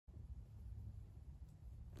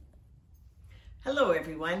Hello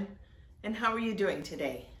everyone, and how are you doing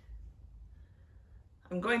today?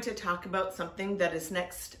 I'm going to talk about something that is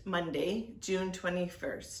next Monday, June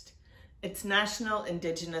 21st. It's National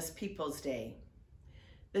Indigenous Peoples Day.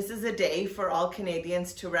 This is a day for all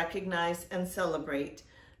Canadians to recognize and celebrate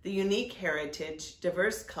the unique heritage,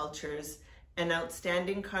 diverse cultures, and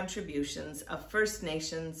outstanding contributions of First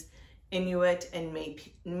Nations, Inuit, and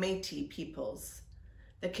Métis peoples.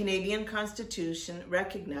 The Canadian Constitution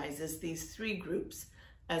recognizes these three groups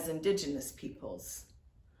as Indigenous peoples.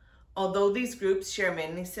 Although these groups share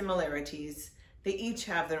many similarities, they each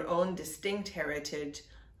have their own distinct heritage,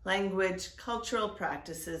 language, cultural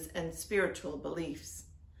practices, and spiritual beliefs.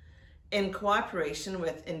 In cooperation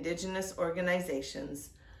with Indigenous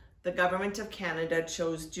organizations, the Government of Canada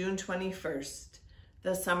chose June 21st,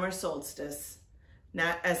 the summer solstice,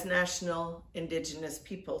 as National Indigenous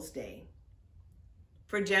Peoples Day.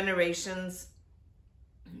 For generations,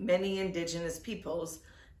 many Indigenous peoples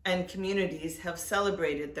and communities have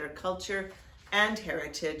celebrated their culture and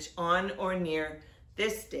heritage on or near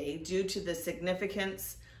this day due to the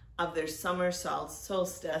significance of their summer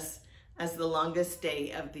solstice as the longest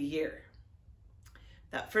day of the year.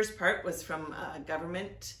 That first part was from a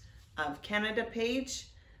Government of Canada page,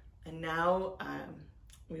 and now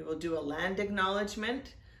we will do a land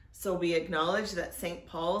acknowledgement. So we acknowledge that St.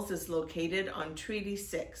 Paul's is located on Treaty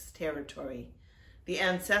 6 territory, the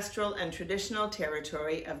ancestral and traditional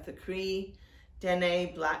territory of the Cree,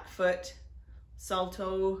 Dene, Blackfoot,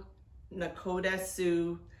 Saulteaux, Nakota,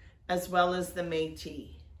 Sioux, as well as the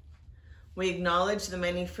Métis. We acknowledge the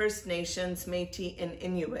many First Nations, Métis, and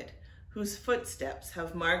Inuit whose footsteps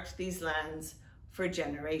have marked these lands for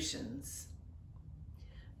generations.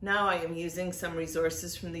 Now I am using some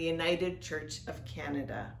resources from the United Church of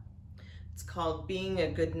Canada. It's called Being a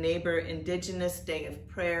Good Neighbor Indigenous Day of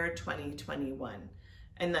Prayer 2021,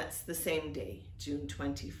 and that's the same day, June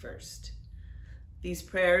 21st. These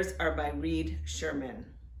prayers are by Reed Sherman.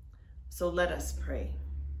 So let us pray.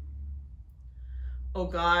 O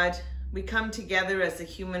God, we come together as a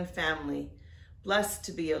human family, blessed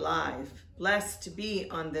to be alive, blessed to be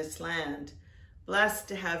on this land, blessed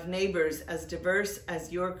to have neighbors as diverse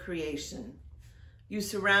as your creation. You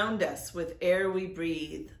surround us with air we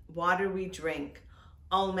breathe, water we drink,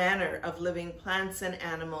 all manner of living plants and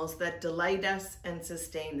animals that delight us and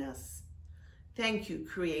sustain us. Thank you,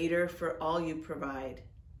 Creator, for all you provide.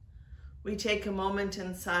 We take a moment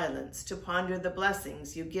in silence to ponder the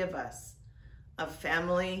blessings you give us of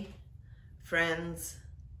family, friends,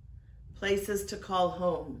 places to call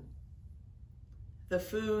home, the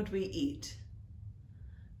food we eat,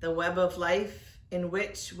 the web of life in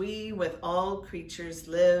which we with all creatures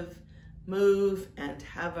live, move, and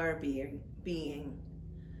have our being.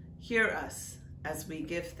 Hear us as we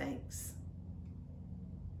give thanks.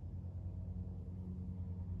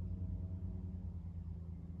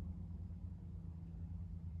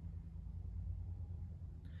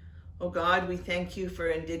 O God, we thank you for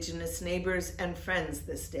Indigenous neighbors and friends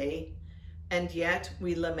this day, and yet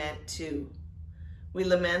we lament too. We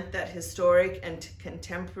lament that historic and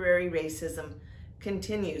contemporary racism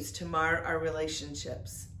continues to mar our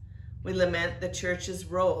relationships. We lament the Church's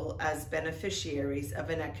role as beneficiaries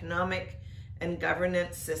of an economic and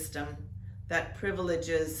governance system that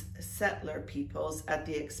privileges settler peoples at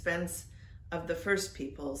the expense of the first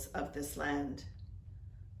peoples of this land.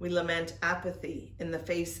 We lament apathy in the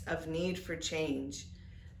face of need for change,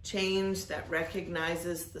 change that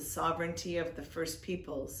recognizes the sovereignty of the first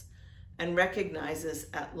peoples and recognizes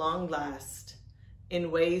at long last, in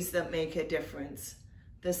ways that make a difference,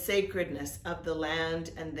 the sacredness of the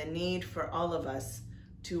land and the need for all of us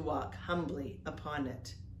to walk humbly upon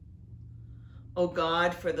it. O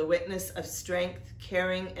God, for the witness of strength,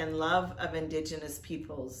 caring, and love of Indigenous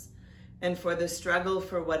peoples, and for the struggle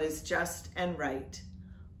for what is just and right,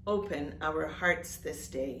 open our hearts this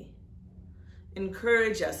day.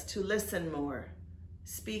 Encourage us to listen more,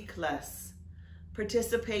 speak less,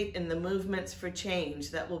 participate in the movements for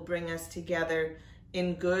change that will bring us together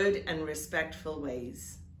in good and respectful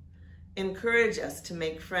ways. Encourage us to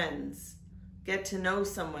make friends, get to know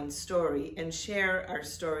someone's story, and share our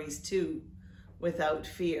stories too, without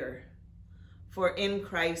fear. For in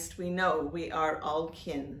Christ we know we are all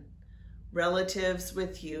kin, relatives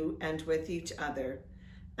with you and with each other,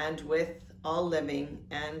 and with all living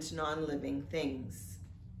and non-living things.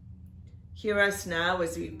 Hear us now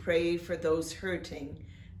as we pray for those hurting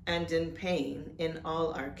and in pain in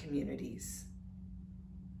all our communities.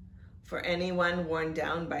 For anyone worn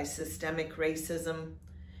down by systemic racism,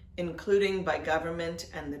 including by government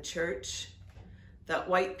and the Church, that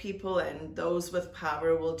white people and those with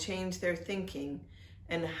power will change their thinking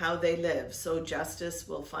and how they live, so justice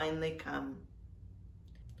will finally come.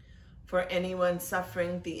 For anyone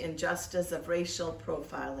suffering the injustice of racial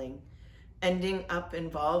profiling, ending up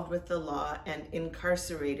involved with the law and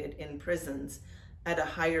incarcerated in prisons at a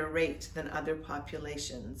higher rate than other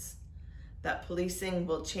populations, that policing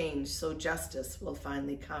will change so justice will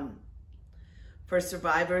finally come. For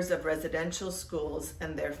survivors of residential schools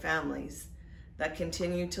and their families that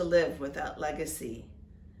continue to live without legacy,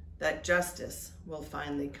 that justice will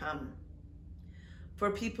finally come.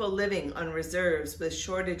 For people living on reserves with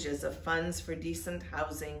shortages of funds for decent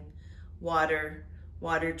housing, water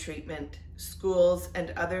treatment, schools,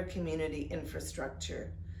 and other community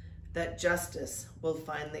infrastructure, that justice will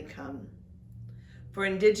finally come. For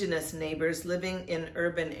Indigenous neighbors living in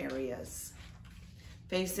urban areas,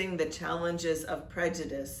 facing the challenges of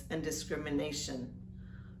prejudice and discrimination,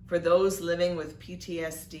 for those living with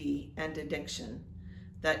PTSD and addiction,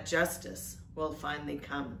 that justice will finally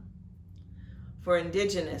come. For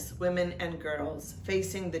Indigenous women and girls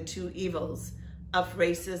facing the two evils of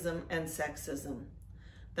racism and sexism,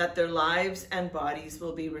 that their lives and bodies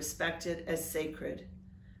will be respected as sacred,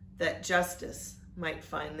 that justice might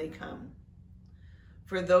finally come.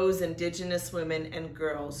 For those Indigenous women and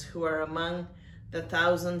girls who are among the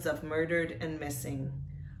thousands of murdered and missing,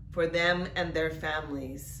 for them and their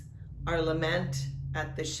families, our lament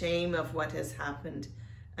at the shame of what has happened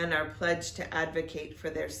and our pledge to advocate for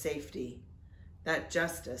their safety, that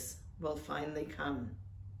justice will finally come.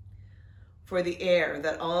 For the air,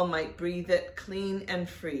 that all might breathe it clean and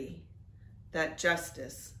free, that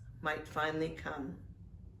justice might finally come.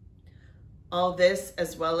 All this,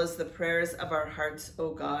 as well as the prayers of our hearts,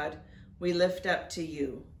 O God, we lift up to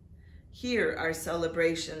you. Hear our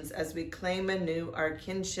celebrations as we claim anew our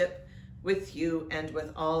kinship with you and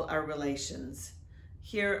with all our relations.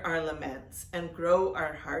 Hear our laments and grow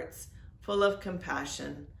our hearts full of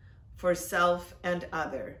compassion for self and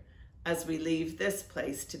other, as we leave this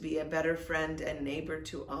place to be a better friend and neighbor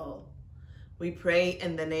to all. We pray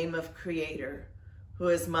in the name of Creator, who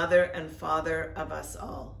is Mother and Father of us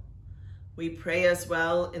all. We pray as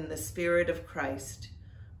well in the Spirit of Christ,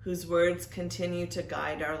 whose words continue to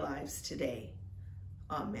guide our lives today.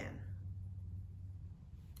 Amen.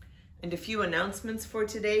 And a few announcements for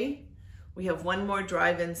today. We have one more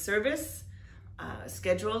drive-in service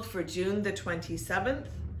scheduled for June the 27th.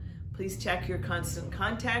 Please check your constant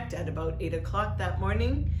contact at about 8 o'clock that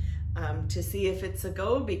morning to see if it's a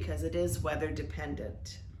go, because it is weather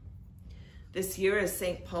dependent. This year is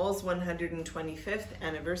St. Paul's 125th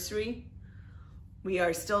anniversary. We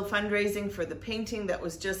are still fundraising for the painting that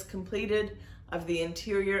was just completed of the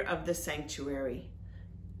interior of the sanctuary.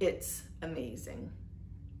 It's amazing.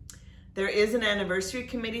 There is an anniversary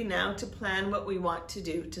committee now to plan what we want to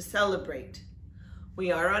do to celebrate.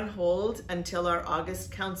 We are on hold until our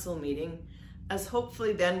August council meeting, as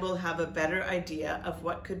hopefully then we'll have a better idea of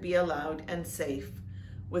what could be allowed and safe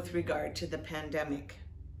with regard to the pandemic.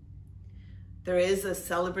 There is a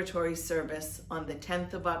celebratory service on the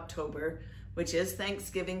 10th of October, which is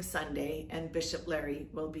Thanksgiving Sunday, and Bishop Larry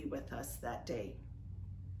will be with us that day.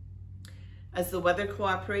 As the weather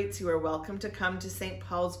cooperates, you are welcome to come to St.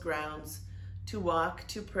 Paul's grounds to walk,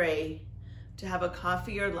 to pray, to have a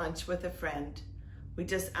coffee or lunch with a friend. We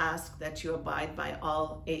just ask that you abide by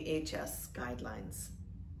all AHS guidelines.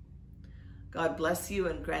 God bless you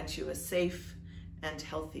and grant you a safe and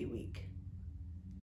healthy week.